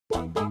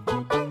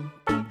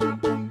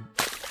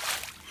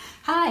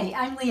Hi,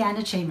 I'm Leanna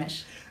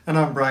Chamish. And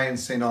I'm Brian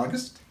St.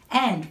 August.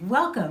 And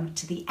welcome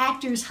to the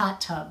Actors Hot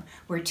Tub.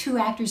 We're two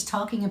actors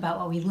talking about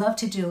what we love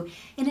to do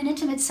in an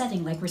intimate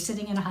setting, like we're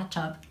sitting in a hot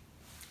tub.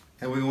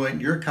 And we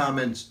want your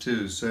comments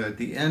too, so at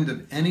the end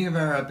of any of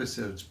our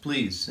episodes,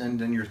 please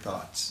send in your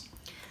thoughts.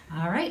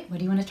 All right, what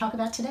do you want to talk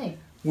about today?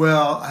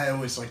 Well, I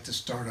always like to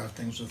start off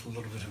things with a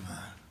little bit of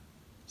a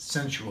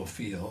sensual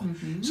feel.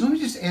 So let me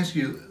just ask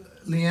you,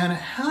 Leanna,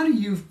 how do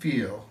you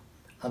feel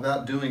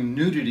about doing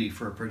nudity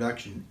for a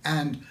production?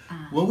 And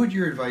what would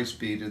your advice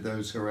be to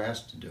those who are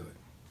asked to do it?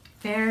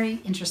 Very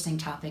interesting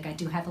topic. I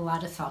do have a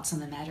lot of thoughts on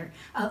the matter.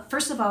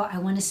 First of all, I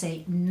want to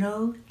say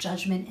no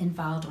judgment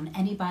involved on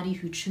anybody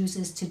who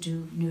chooses to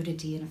do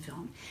nudity in a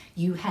film.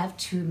 You have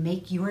to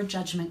make your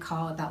judgment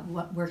call about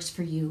what works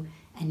for you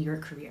and your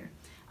career.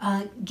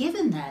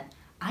 Given that,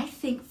 I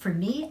think for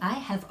me, I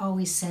have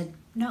always said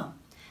no.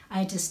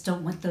 I just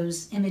don't want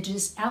those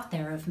images out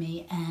there of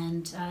me,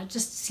 and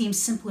just seems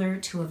simpler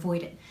to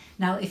avoid it.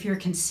 Now, if you're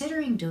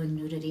considering doing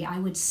nudity, I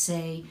would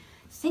say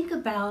think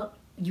about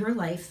your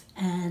life,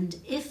 and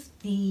if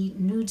the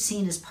nude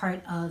scene is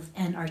part of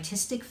an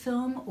artistic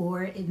film,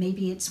 or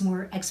maybe it's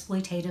more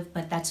exploitative,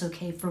 but that's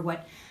okay for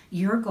what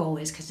your goal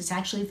is, because it's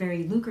actually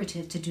very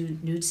lucrative to do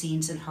nude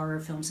scenes in horror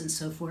films and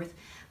so forth.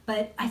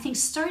 But I think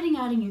starting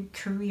out in your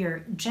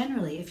career,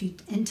 generally, if you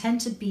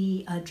intend to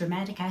be a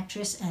dramatic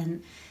actress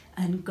and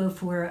go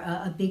for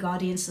a big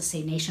audience, let's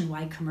say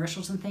nationwide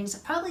commercials and things,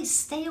 probably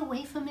stay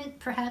away from it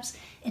perhaps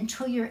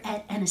until you're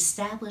at an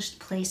established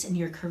place in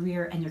your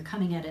career and you're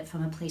coming at it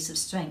from a place of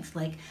strength.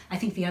 Like, I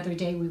think the other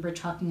day we were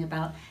talking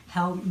about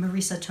how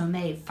Marisa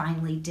Tomei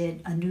finally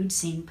did a nude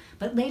scene,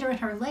 but later in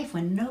her life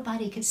when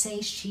nobody could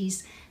say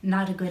she's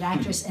not a good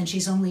actress and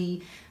she's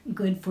only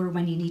good for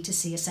when you need to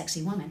see a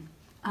sexy woman.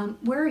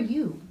 Where are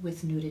you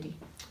with nudity?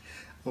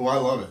 Oh, I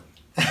love it.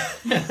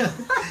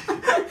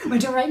 We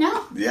do it right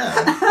now? Yeah,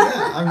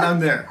 I'm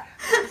there.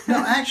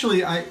 No,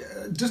 actually,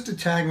 just to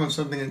tag on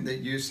something that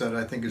you said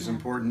I think is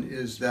important,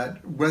 is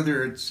that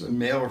whether it's a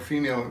male or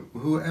female,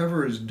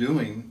 whoever is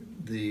doing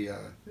the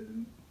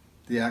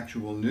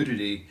actual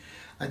nudity,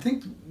 I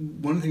think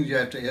one of the things you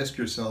have to ask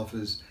yourself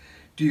is,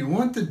 do you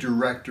want the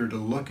director to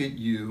look at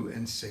you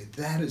and say,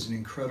 that is an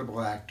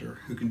incredible actor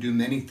who can do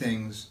many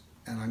things,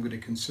 and I'm going to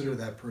consider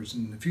that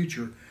person in the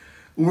future?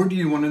 Or do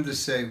you want him to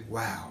say,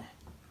 wow,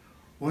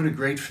 what a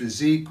great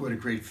physique, what a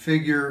great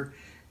figure,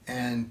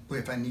 and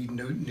if I need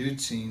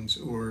nude scenes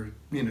or,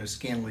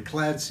 scantily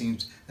clad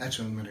scenes, that's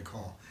what I'm going to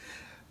call.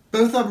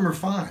 Both of them are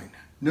fine.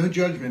 No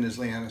judgment, as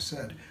Leanna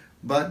said,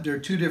 but they're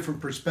two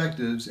different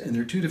perspectives, and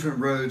they're two different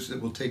roads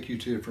that will take you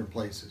to different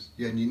places.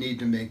 Yeah, and you need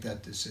to make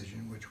that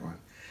decision, which one.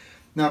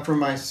 Now, for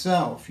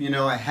myself,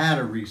 I had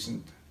a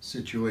recent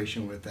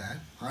situation with that.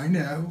 I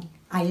know.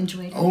 I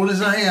enjoyed it. Old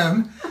as I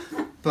am,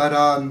 but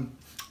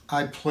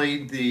I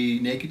played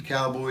the naked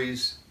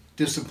cowboy's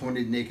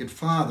disappointed naked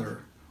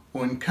father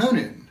on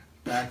Conan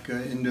back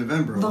in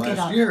November of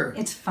last year.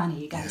 It's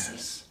funny, you gotta see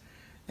it.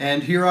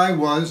 And here I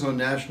was on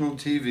national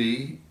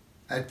TV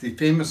at the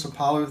famous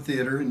Apollo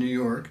Theater in New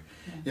York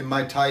in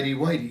my tidy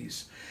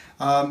whities.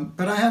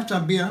 But I have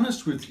to be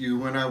honest with you,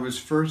 when I was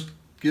first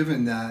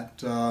given that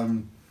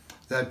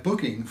that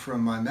booking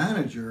from my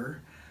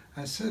manager,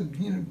 I said,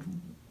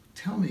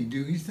 tell me, do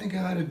you think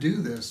I ought to do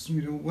this?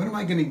 What am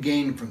I going to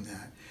gain from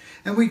that?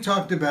 And we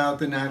talked about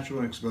the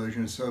natural exposure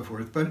and so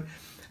forth. But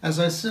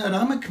as I said,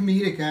 I'm a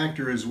comedic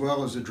actor as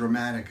well as a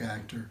dramatic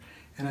actor.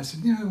 And I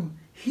said,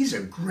 he's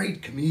a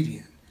great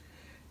comedian.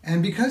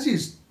 And because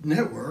he's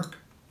network,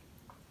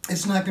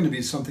 it's not going to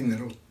be something that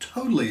will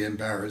totally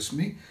embarrass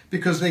me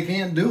because they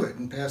can't do it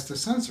and pass the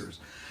censors.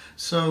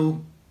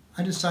 So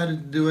I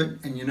decided to do it.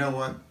 And you know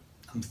what?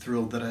 I'm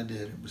thrilled that I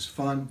did. It was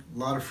fun. A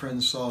lot of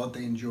friends saw it.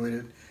 They enjoyed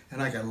it.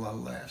 And I got a lot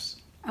of laughs.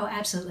 Oh,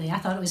 absolutely. I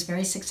thought it was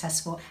very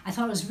successful. I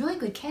thought it was really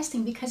good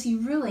casting because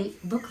you really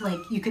look like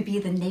you could be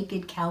the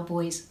naked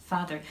cowboy's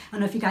father. I don't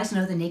know if you guys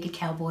know the naked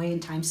cowboy in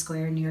Times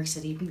Square in New York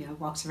City,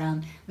 walks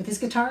around with his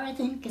guitar, I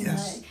think. And,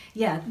 yes.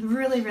 Yeah,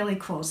 really, really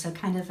cool. So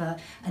kind of a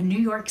New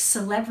York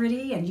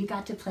celebrity, and you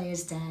got to play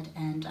his dad,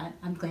 and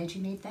I'm glad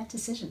you made that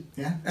decision.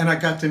 Yeah, and I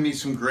got to meet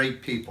some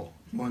great people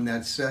on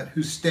that set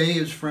who stay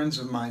as friends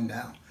of mine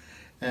now.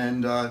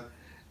 And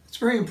it's a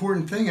very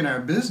important thing in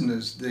our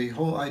business, the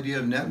whole idea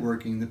of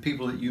networking, the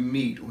people that you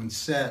meet on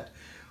set,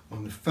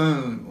 on the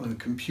phone, on the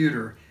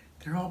computer.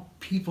 They're all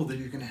people that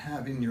you're going to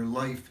have in your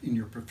life, in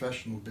your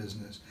professional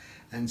business.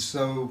 And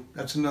so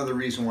that's another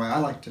reason why I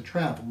like to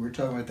travel. We were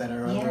talking about that in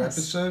our other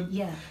episode.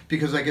 Yeah.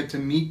 Because I get to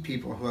meet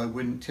people who I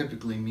wouldn't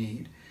typically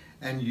meet.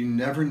 And you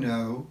never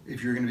know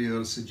if you're going to be able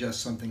to suggest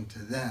something to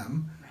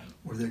them,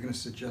 or they're going to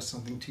suggest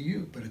something to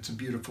you. But it's a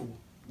beautiful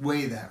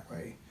way that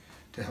way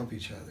to help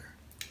each other.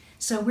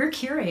 So we're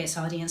curious,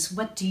 audience,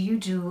 what do you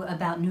do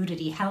about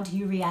nudity? How do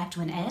you react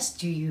when asked?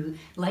 Do you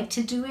like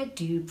to do it?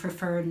 Do you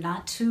prefer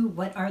not to?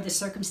 What are the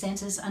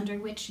circumstances under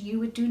which you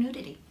would do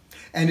nudity?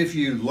 And if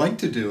you like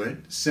to do it,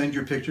 send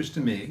your pictures to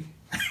me.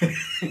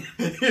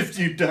 If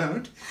you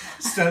don't,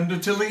 send them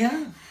to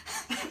Leanna.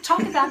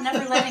 Talk about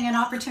never letting an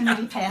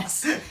opportunity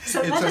pass.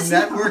 So It's a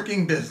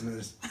networking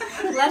business.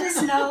 Let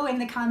us know in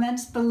the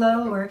comments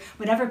below, or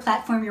whatever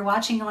platform you're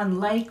watching on,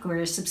 like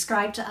or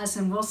subscribe to us,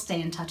 and we'll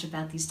stay in touch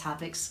about these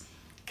topics.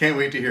 Can't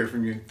wait to hear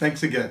from you.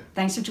 Thanks again.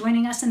 Thanks for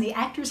joining us in the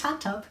Actors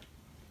Hot Tub.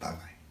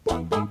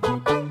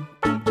 Bye-bye.